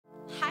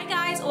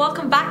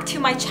welcome back to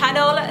my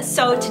channel.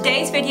 So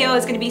today's video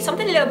is going to be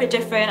something a little bit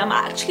different. I'm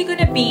actually going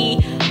to be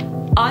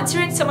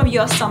answering some of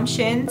your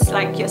assumptions,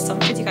 like your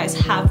assumptions you guys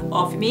have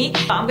of me.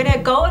 I'm going to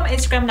go on my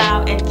Instagram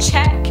now and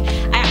check.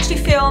 I actually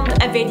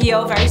filmed a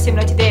video very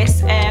similar to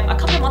this a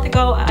couple of months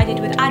ago. I did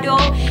with AADIL,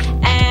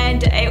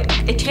 and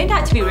it turned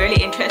out to be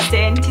really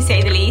interesting, to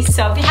say the least.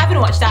 So if you haven't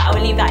watched that, I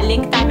will leave that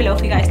link down below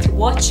for you guys to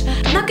watch.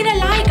 I'm not gonna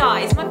lie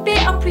guys, I'm a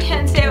bit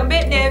apprehensive, I'm a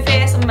bit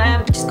nervous.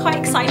 I'm just quite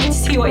excited to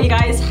see what you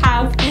guys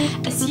have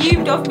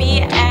assumed of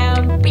me.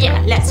 But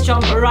yeah, let's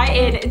jump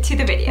right into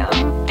the video.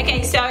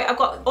 Okay, so I've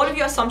got all of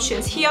your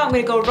assumptions here. I'm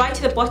gonna go right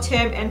to the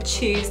bottom and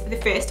choose the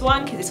first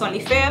one because it's only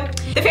fair.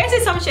 The first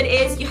assumption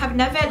is you have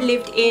never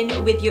lived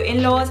in with your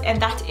in-laws, and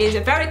that is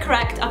very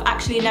correct. I've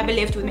actually never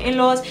lived with my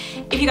in-laws.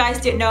 If you guys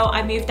didn't know,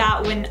 I moved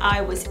out when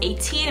I was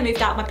 18. I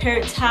moved out of my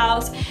parents'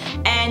 house,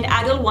 and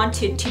AADIL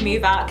wanted to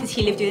move out because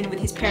he lived in with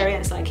his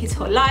parents like his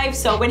whole life.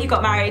 So when he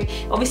got married,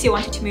 obviously he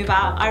wanted to move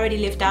out. I already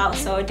lived out,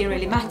 so it didn't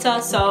really matter.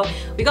 So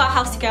we got a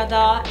house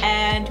together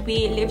and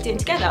we lived in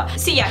together.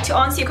 So yeah, to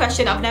answer your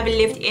question, I've never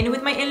lived in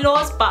with my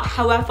in-laws, but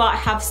however I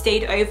have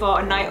stayed over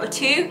a night or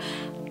two.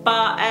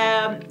 But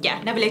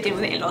yeah, never lived in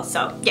with my in-laws.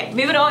 So yeah,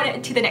 moving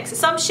on to the next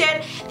assumption.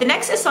 The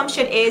next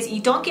assumption is you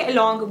don't get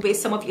along with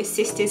some of your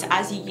sisters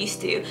as you used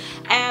to.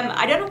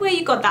 I don't know where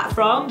you got that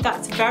from.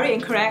 That's very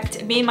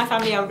incorrect. Me and my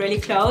family are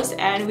really close,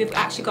 and we've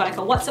actually got like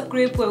a WhatsApp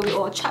group where we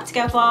all chat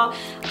together,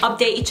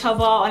 update each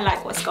other on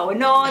like what's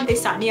going on,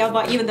 this, that and the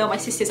other, even though my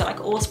sisters are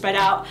like all spread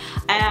out.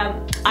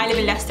 I live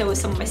in Leicester with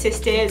some of my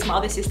sisters. My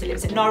other sister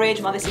lives in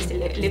Norwich. My other sister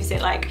lives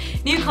in like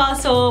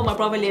Newcastle. My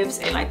brother lives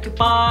in like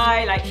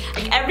Dubai. Like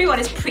everyone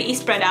is pretty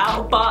spread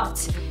out,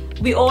 but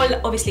we all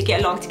obviously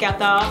get along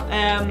together.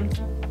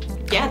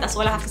 Yeah, that's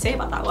all I have to say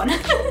about that one.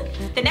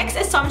 The next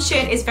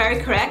assumption is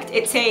very correct.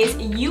 It says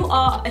you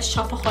are a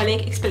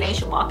shopaholic,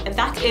 exclamation mark, and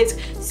that is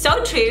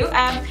so true.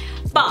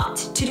 But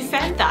to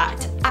defend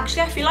that,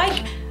 actually I feel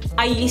like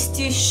I used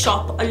to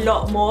shop a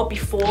lot more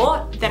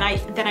before than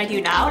I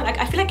do now. Like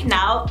I feel like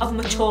now I've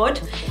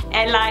matured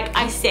and like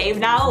I save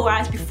now,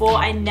 whereas before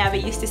I never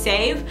used to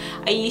save.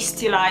 I used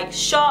to like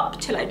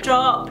shop till I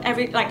drop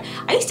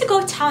I used to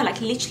go to town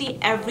like literally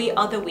every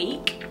other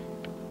week.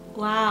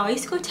 Wow, I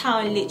used to go to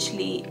town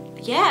literally,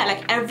 yeah,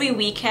 like every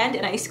weekend,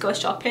 and I used to go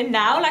shopping.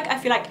 Now like I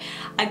feel like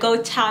I go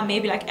to town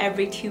maybe like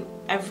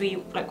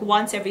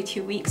once every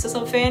 2 weeks or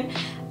something.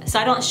 So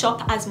I don't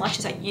shop as much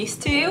as I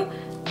used to,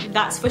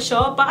 that's for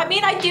sure. But I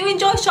mean, I do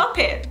enjoy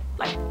shopping.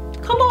 Like,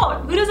 come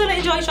on, who doesn't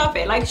enjoy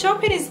shopping? Like,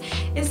 shopping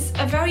is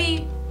a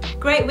very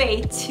great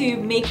way to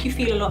make you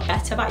feel a lot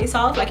better about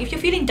yourself. Like, if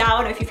you're feeling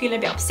down or if you're feeling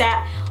a bit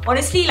upset,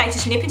 honestly, like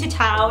just nip into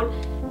town,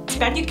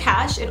 spend your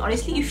cash, and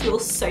honestly you feel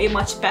so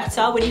much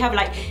better when you have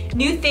like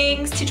new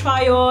things to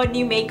try on,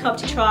 new makeup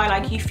to try.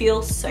 Like, you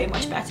feel so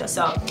much better.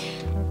 So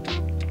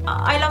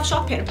I love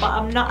shopping, but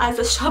I'm not as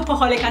a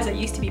shopaholic as I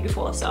used to be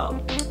before.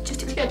 So just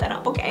to clear that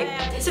up, okay?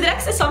 So the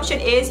next assumption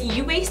is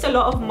you waste a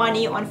lot of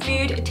money on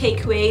food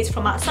takeaways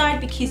from outside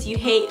because you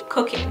hate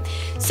cooking.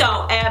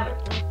 So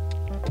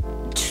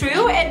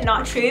true and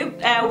not true.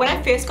 When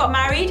I first got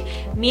married,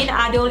 me and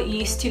AADIL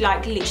used to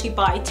like literally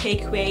buy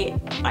takeaway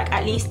like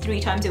at least 3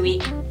 times a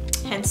week.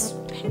 Hence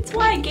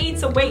why I gained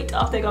some weight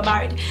after I got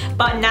married.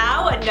 But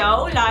now,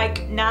 no,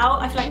 like now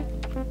I feel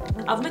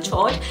like I've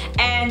matured,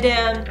 and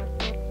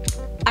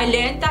I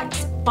learned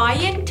that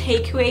buying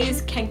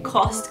takeaways can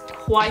cost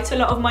quite a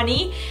lot of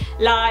money.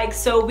 Like,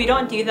 so we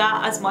don't do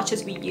that as much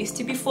as we used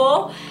to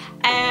before.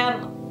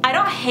 I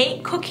don't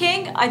hate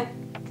cooking. I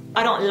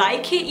don't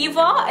like it either.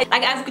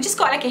 Like, I've just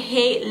got like a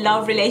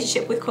hate-love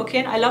relationship with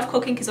cooking. I love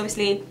cooking because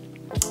obviously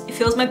it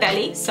fills my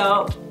belly,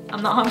 so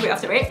I'm not hungry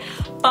after it.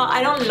 But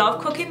I don't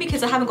love cooking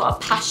because I haven't got a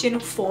passion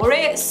for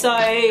it. So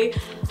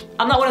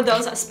I'm not one of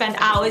those that spend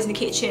hours in the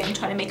kitchen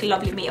trying to make a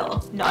lovely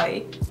meal.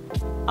 No,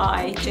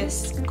 I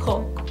just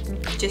cook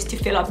just to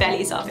fill our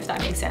bellies up, if that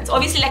makes sense.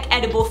 Obviously, like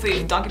edible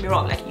food, don't get me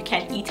wrong, like you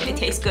can eat it, it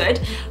tastes good,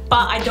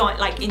 but I don't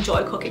like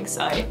enjoy cooking.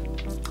 So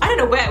I don't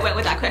know where I went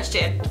with that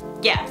question.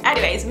 Yeah,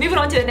 anyways, moving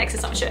on to the next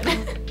assumption.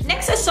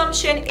 Next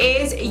assumption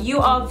is you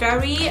are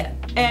very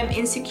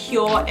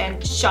insecure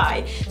and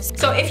shy.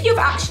 So if you've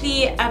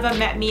actually ever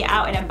met me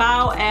out and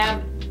about,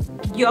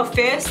 your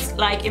first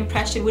like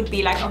impression would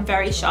be like I'm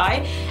very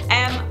shy.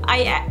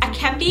 I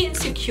can be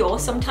insecure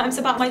sometimes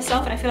about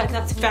myself, and I feel like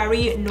that's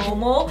very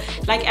normal.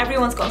 Like,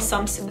 everyone's got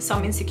some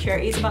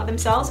insecurities about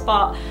themselves,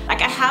 but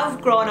like I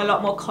have grown a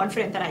lot more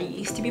confident than I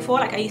used to before.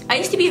 Like I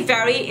used to be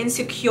very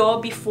insecure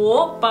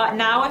before, but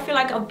now I feel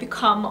like I've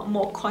become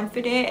more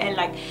confident, and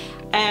like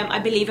I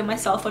believe in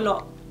myself a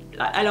lot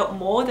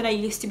more than I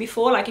used to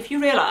before. Like, if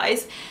you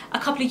realize, a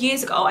couple of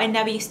years ago I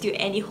never used to do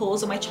any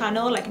hauls on my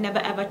channel, like never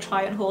ever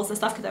try on hauls and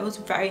stuff, because I was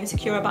very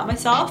insecure about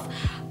myself.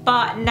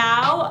 But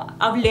now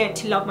I've learned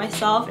to love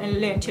myself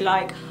and learned to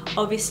like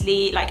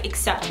obviously like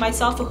accept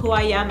myself for who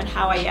I am and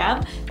how I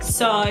am.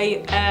 So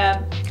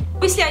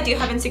obviously I do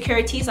have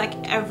insecurities like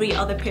every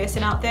other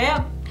person out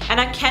there, and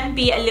I can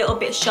be a little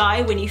bit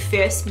shy when you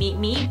first meet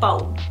me,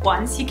 but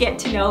once you get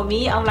to know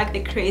me, I'm like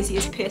the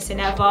craziest person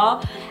ever.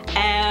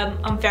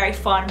 I'm very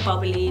fun,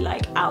 bubbly,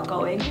 like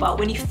outgoing, but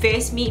when you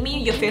first meet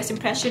me, your first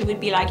impression would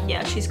be like,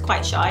 yeah, she's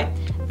quite shy,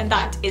 and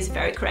that is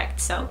very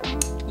correct. So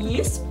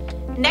yes.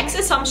 Next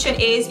assumption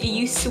is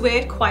you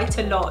swear quite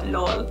a lot,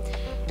 lol.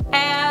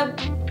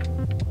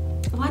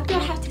 What do I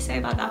have to say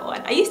about that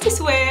one? I used to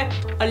swear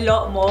a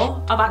lot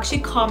more. I've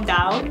actually calmed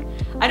down.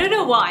 I don't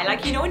know why.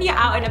 Like, you know, when you're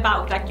out and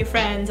about with like your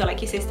friends or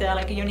like your sister,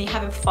 like you're only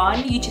having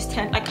fun, you just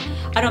tend, like,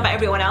 I don't know about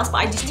everyone else, but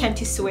I just tend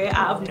to swear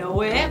out of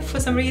nowhere for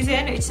some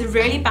reason. It's a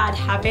really bad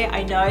habit,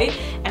 I know,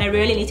 and I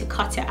really need to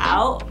cut it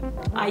out.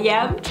 I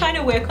am trying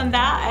to work on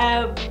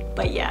that,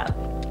 but yeah,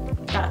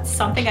 that's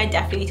something I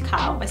definitely need to cut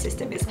out of my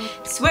system, is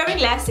swearing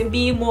less and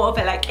being more of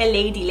a like a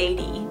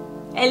lady,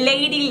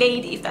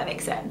 if that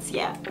makes sense.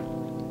 Yeah,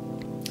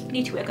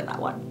 need to work on that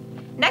one.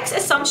 Next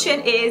assumption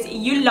is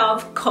you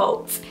love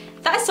coats.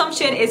 That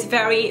assumption is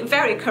very,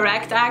 very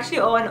correct. I actually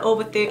own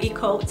over 30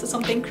 coats or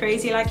something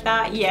crazy like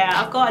that. Yeah,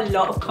 I've got a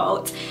lot of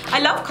coats. I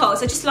love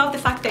coats. I just love the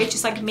fact that it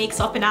just like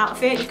makes up an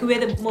outfit. You can wear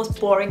the most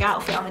boring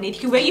outfit underneath.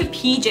 You can wear your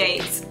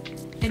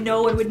PJs and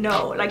no one would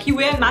know. Like, you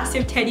wear a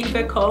massive teddy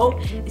bear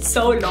coat, it's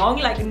so long,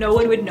 like no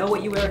one would know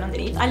what you're wearing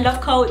underneath. I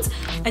love coats.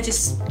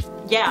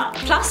 Yeah,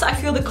 plus I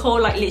feel the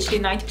cold like literally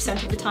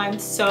 90% of the time,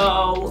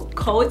 so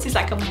coats is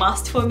like a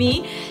must for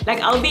me.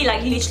 Like, I'll be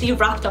like literally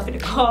wrapped up in a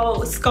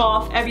coat,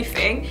 scarf,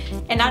 everything,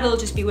 and Adil will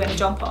just be wearing a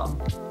jumper.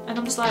 And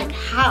I'm just like,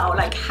 how?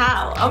 Like,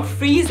 how? I'm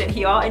freezing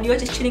here and you're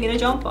just chilling in a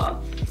jumper.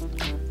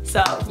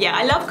 So yeah,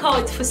 I love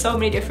coats for so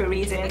many different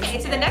reasons. Okay,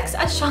 so the next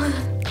assumption,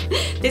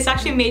 this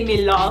actually made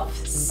me laugh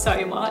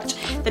so much.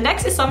 The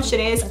next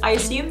assumption is, I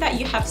assume that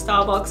you have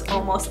Starbucks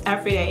almost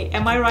every day.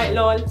 Am I right,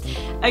 lol?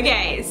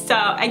 Okay,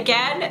 so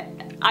again,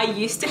 I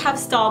used to have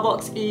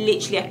Starbucks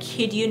literally, I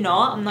kid you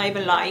not, I'm not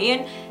even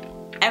lying,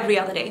 every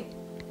other day.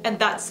 And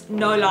that's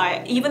no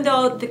lie. Even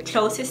though the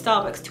closest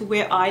Starbucks to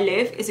where I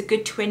live is a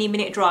good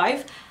 20-minute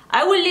drive,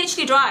 I will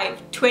literally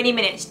drive 20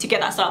 minutes to get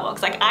that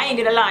Starbucks. Like, I ain't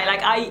gonna lie,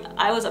 like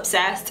I was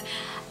obsessed.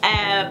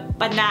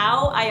 But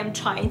now I am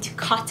trying to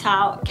cut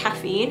out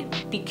caffeine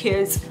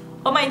because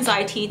of my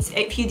anxiety.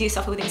 If you do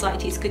suffer with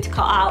anxiety, it's good to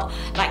cut out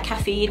like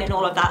caffeine and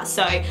all of that.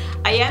 So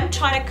I am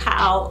trying to cut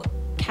out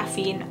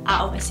caffeine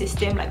out of my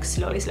system, like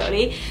slowly.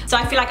 So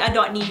I feel like I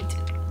don't need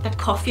the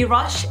coffee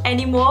rush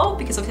anymore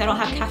because obviously I don't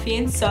have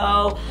caffeine, so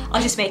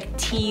I'll just make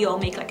tea or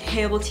make like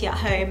herbal tea at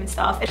home and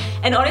stuff.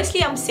 And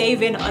honestly, I'm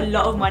saving a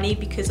lot of money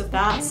because of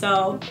that,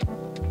 so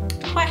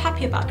I'm quite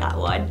happy about that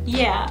one.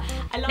 Yeah.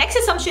 Next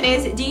assumption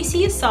is, do you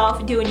see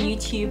yourself doing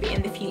YouTube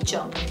in the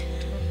future?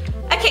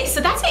 Okay, so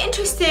that's an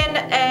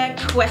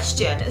interesting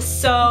question.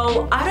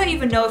 So I don't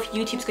even know if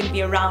YouTube's going to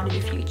be around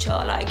in the future.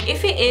 Like,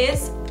 if it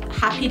is,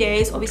 happy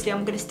days. Obviously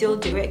I'm gonna still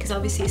do it because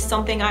obviously it's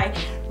something I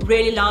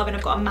really love and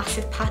I've got a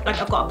massive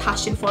I've got a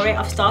passion for it.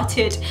 I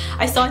started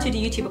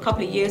YouTube a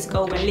couple of years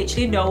ago when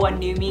literally no one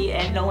knew me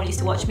and no one used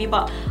to watch me,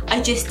 but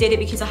I just did it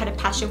because I had a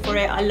passion for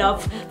it. I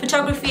love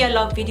photography, I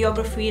love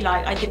videography,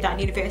 like I did that in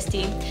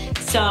university.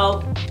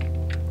 So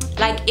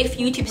like, if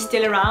YouTube's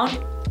still around,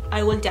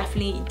 I will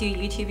definitely do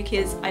YouTube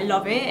because I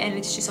love it and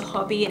it's just a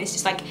hobby, and it's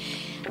just like,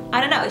 I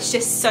don't know, it's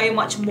just so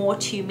much more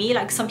to me.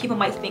 Like, some people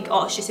might think,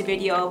 oh, it's just a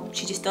video,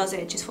 she just does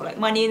it just for like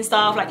money and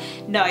stuff. Like,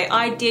 no,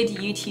 I did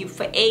YouTube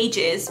for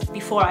ages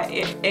before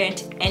I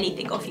earned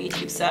anything off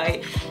YouTube. So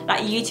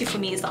like, YouTube for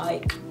me is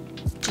like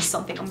just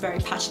something I'm very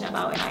passionate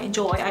about and I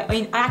enjoy.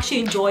 I actually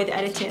enjoy the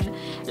editing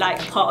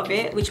like part of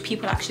it, which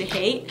people actually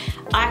hate.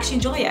 I actually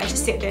enjoy it. I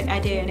just sit there and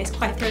edit, and it's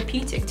quite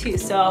therapeutic too.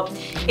 So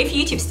if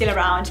YouTube's still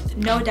around,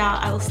 no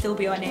doubt I will still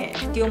be on it,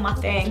 doing my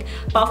thing.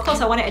 But of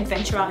course I want to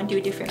adventure out and do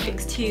different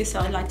things too.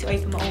 So I'd like to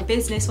open my own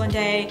business one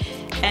day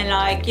and,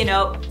 like, you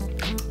know,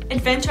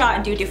 adventure out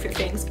and do different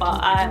things. But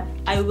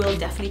I will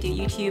definitely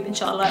do YouTube,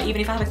 inshallah.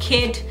 Even if I have a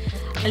kid,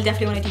 I'll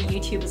definitely want to do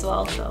YouTube as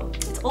well. So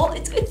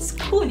it's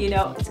cool, you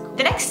know.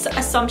 The next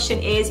assumption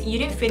is you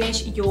didn't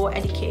finish your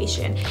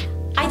education.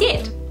 I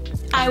did.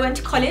 I went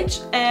to college.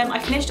 I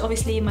finished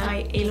obviously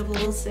my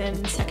A-levels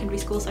and secondary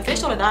school, so I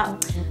finished all of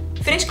that.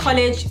 Finished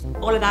college,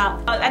 all of that.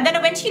 And then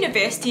I went to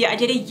university. I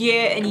did a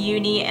year in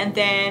uni and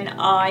then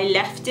I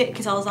left it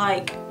because I was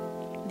like,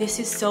 this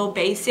is so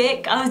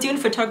basic. I was doing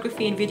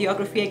photography and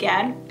videography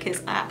again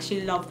because I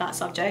actually love that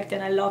subject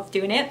and I love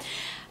doing it.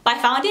 But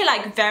I found it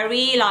like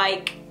very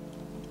like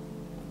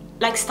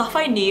stuff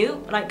I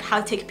knew, like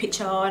how to take a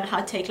picture and how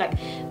to take like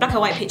black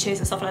and white pictures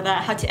and stuff like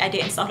that, how to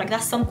edit and stuff like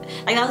that.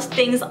 That was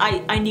things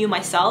I knew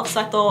myself,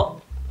 so I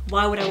thought,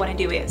 why would I want to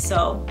do it?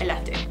 So I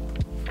left it,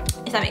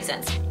 if that makes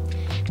sense.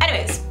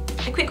 Anyways,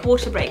 a quick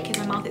water break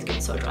because my mouth is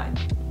getting so dry.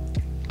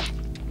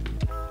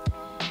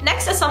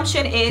 Next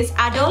assumption is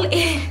AADIL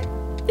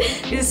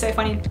this is so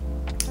funny.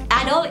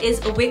 AADIL is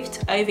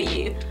whipped over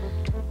you.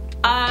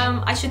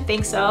 I should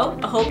think so.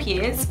 I hope he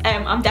is.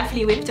 I'm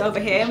definitely whipped over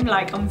him.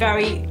 Like, I'm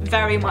very,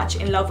 very much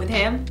in love with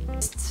him.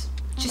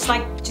 Just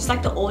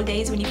like the old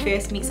days when you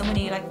first meet someone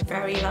and you're like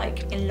very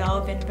like in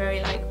love and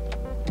very like,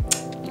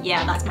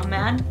 yeah, that's my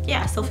man.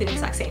 Yeah, I still feel the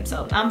exact same.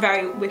 So I'm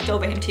very whipped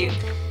over him too.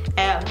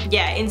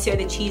 yeah, insert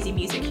the cheesy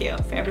music here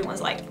for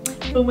everyone's like,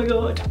 oh my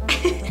god.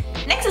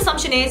 Next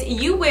assumption is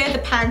you wear the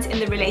pants in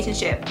the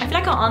relationship. I feel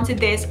like I answered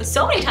this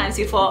so many times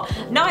before.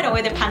 No, I don't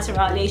wear the pants in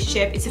our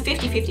relationship. It's a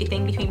 50-50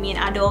 thing between me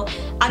and Adil.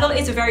 Adil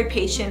is a very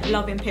patient,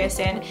 loving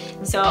person.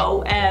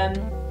 So I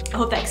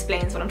hope that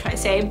explains what I'm trying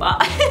to say,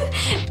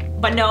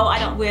 but no, I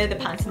don't wear the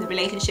pants in the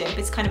relationship.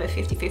 It's kind of a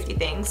 50-50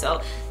 thing.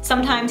 So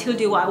sometimes he'll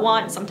do what I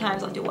want,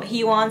 sometimes I'll do what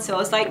he wants. So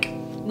it's like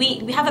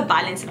we have a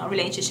balance in our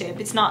relationship.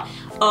 It's not,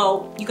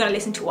 oh, you gotta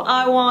listen to what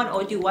I want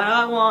or do what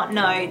I want.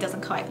 No, it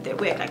doesn't quite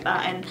work like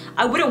that, and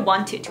I wouldn't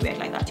want it to work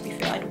like that, to be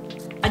fair.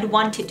 I'd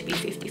want it to be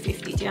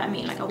 50-50, do you know what I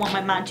mean? Like, I want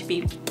my man to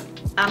be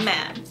a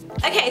man.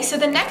 Okay, so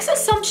the next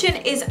assumption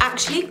is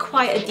actually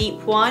quite a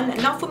deep one.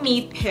 Not for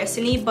me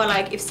personally, but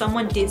like if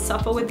someone did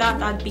suffer with that,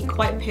 that'd be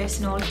quite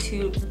personal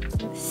to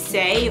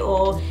say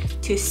or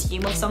to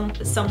assume of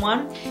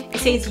someone. It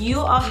says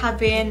you are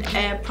having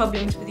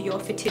problems with your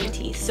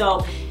fertility.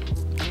 So,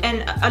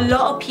 and a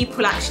lot of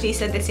people actually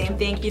said the same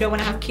thing. You don't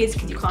want to have kids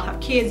because you can't have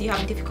kids. You're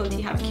having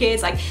difficulty having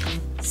kids. Like,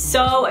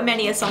 so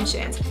many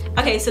assumptions.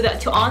 Okay, so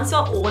to answer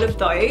all of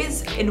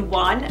those in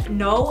one,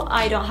 no,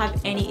 I don't have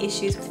any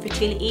issues with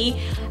fertility.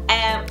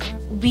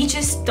 We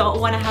just don't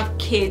want to have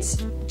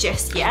kids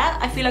just yet.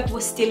 I feel like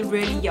we're still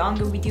really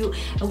young,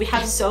 and we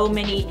have so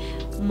many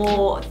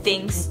more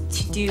things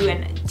to do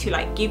and to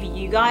like give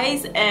you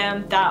guys,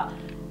 that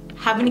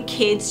having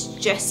kids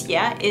just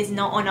yet is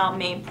not on our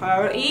main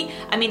priority.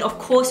 I mean, of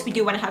course we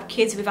do want to have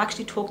kids. We've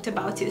actually talked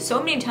about it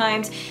so many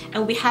times,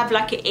 and we have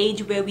like an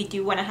age where we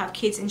do want to have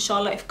kids,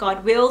 inshallah, if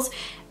God wills.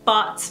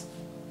 But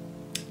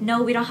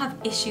no, we don't have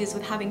issues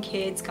with having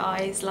kids,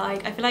 guys.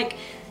 Like, I feel like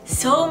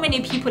so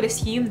many people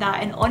assume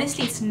that, and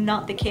honestly it's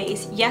not the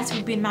case. Yes,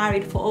 we've been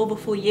married for over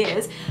 4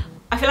 years.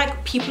 I feel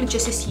like people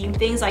just assume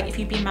things like if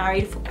you've been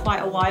married for quite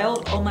a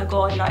while, oh my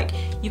god, like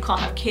you can't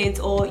have kids,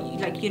 or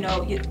like, you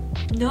know,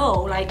 no,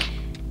 like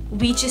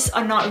we just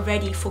are not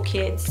ready for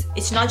kids.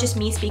 It's not just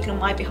me speaking on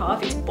my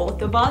behalf, it's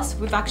both of us.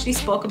 We've actually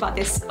spoke about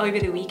this over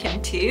the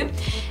weekend too,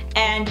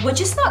 and we're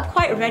just not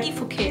quite ready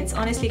for kids.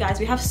 Honestly guys,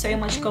 we have so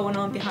much going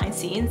on behind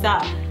scenes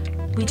that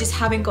we just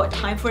haven't got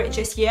time for it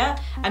just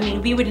yet. I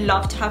mean, we would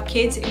love to have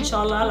kids,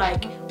 inshallah,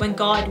 like when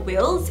God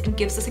wills and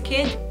gives us a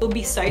kid, we'll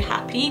be so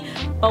happy,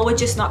 but we're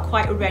just not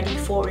quite ready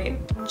for it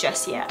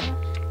just yet.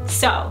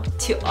 So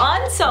to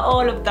answer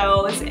all of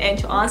those and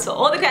to answer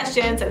all the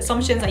questions and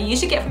assumptions I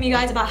usually get from you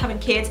guys about having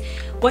kids,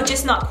 we're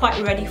just not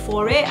quite ready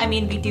for it. I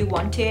mean, we do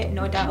want it,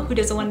 no doubt. Who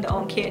doesn't want their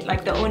own kid,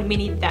 like their own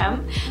mini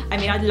them? I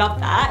mean, I'd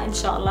love that,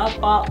 inshallah,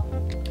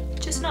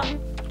 but just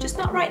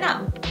not right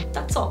now.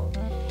 That's all.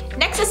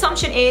 Next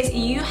assumption is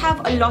you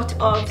have a lot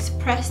of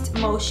suppressed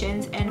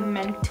emotions and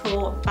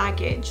mental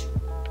baggage,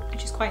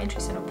 which is quite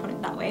interesting to put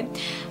it that way.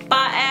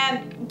 But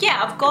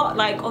yeah, I've got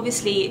like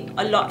obviously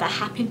a lot that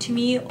happened to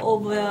me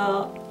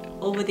over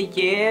the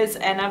years,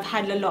 and I've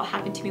had a lot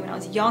happen to me when I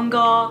was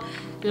younger.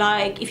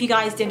 Like, if you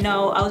guys didn't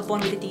know, I was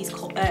born with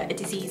a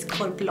disease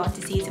called blonde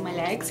disease in my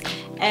legs.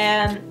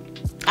 I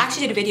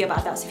actually did a video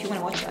about that, so if you want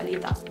to watch it, I'll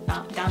leave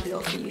that down below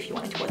for you if you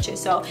wanted to watch it.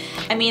 So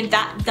I mean,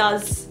 that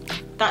does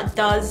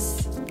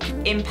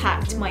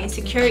impact my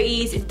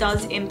insecurities. It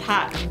does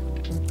impact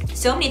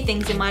so many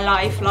things in my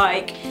life,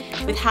 like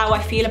with how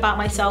I feel about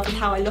myself, with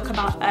how I look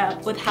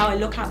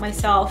at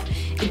myself.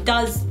 It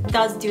does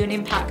do an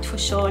impact for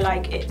sure.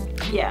 Like, it,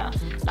 yeah,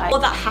 like all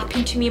that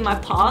happened to me in my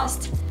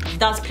past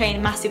does play a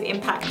massive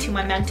impact to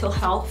my mental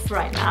health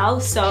right now.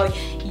 So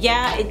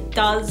yeah, it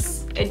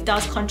does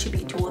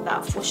contribute to all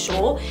that for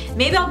sure.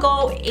 Maybe I'll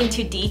go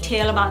into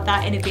detail about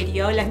that in a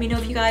video. Let me know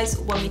if you guys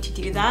want me to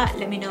do that.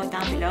 Let me know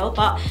down below.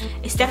 But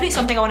it's definitely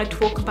something I want to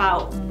talk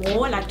about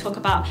more, like talk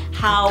about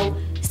how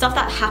stuff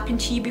that happened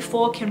to you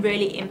before can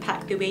really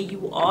impact the way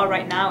you are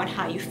right now and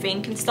how you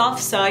think and stuff.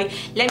 So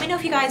let me know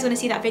if you guys want to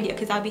see that video,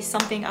 because that'd be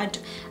something I'd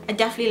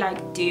definitely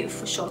like do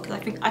for sure,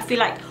 because I feel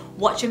like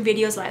watching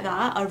videos like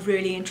that are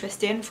really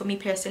interesting for me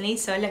personally.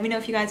 So let me know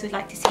if you guys would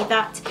like to see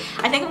that.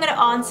 I think I'm going to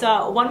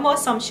answer one more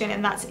assumption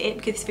and that's it,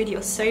 because this video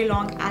is so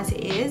long as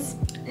it is.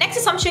 Next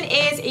assumption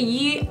is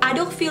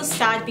Adil feels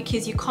sad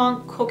because you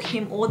can't cook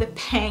him all the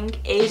peng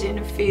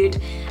Asian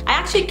food. I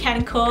actually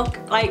can cook.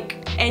 Like,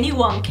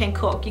 anyone can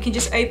cook. You can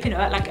just open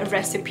like a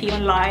recipe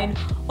online,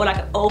 or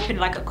like open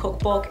like a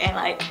cookbook, and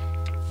like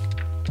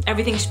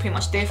everything's pretty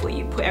much there for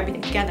you. Put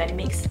everything together and it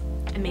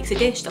makes a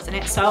dish, doesn't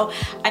it? So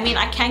I mean,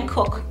 I can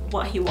cook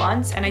what he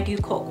wants, and I do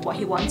cook what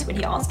he wants when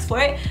he asks for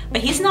it,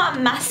 but he's not a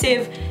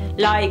massive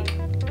like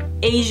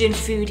Asian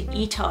food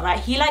eater.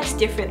 Like, he likes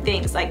different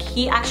things. Like,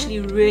 he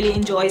actually really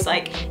enjoys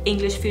like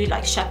English food,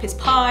 like shepherd's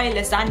pie,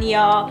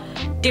 lasagna,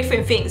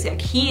 different things. Like,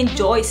 he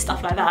enjoys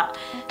stuff like that.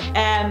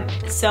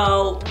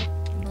 So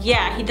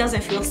yeah, he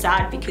doesn't feel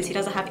sad because he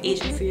doesn't have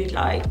Asian food.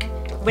 Like,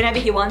 whenever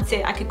he wants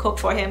it, I can cook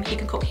for him. He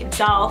can cook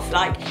himself.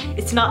 Like,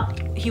 it's not,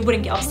 he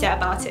wouldn't get upset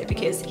about it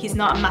because he's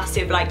not a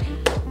massive like,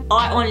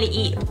 I only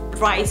eat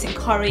rice and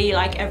curry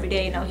like every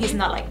day. No, he's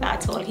not like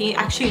that at all. He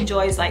actually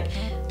enjoys like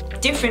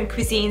different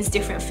cuisines,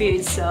 different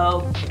foods.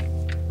 So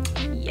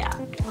yeah.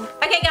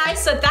 Okay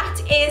guys, so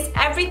that is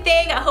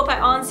everything. I hope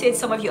I answered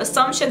some of your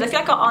assumptions. I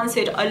feel like I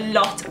answered a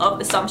lot of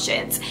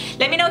assumptions.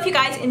 Let me know if you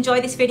guys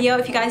enjoyed this video.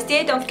 If you guys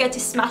did, don't forget to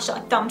smash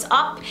that thumbs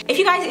up. If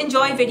you guys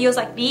enjoy videos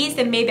like these,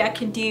 then maybe I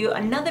can do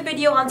another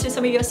video answering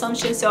some of your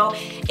assumptions. So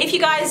if you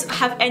guys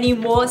have any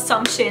more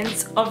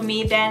assumptions of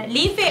me, then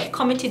leave it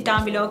commented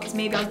down below, because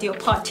maybe I'll do a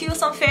part 2 or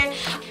something.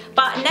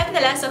 But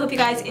nevertheless, I hope you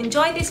guys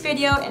enjoyed this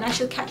video, and I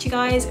shall catch you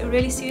guys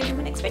really soon in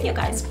my next video,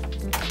 guys.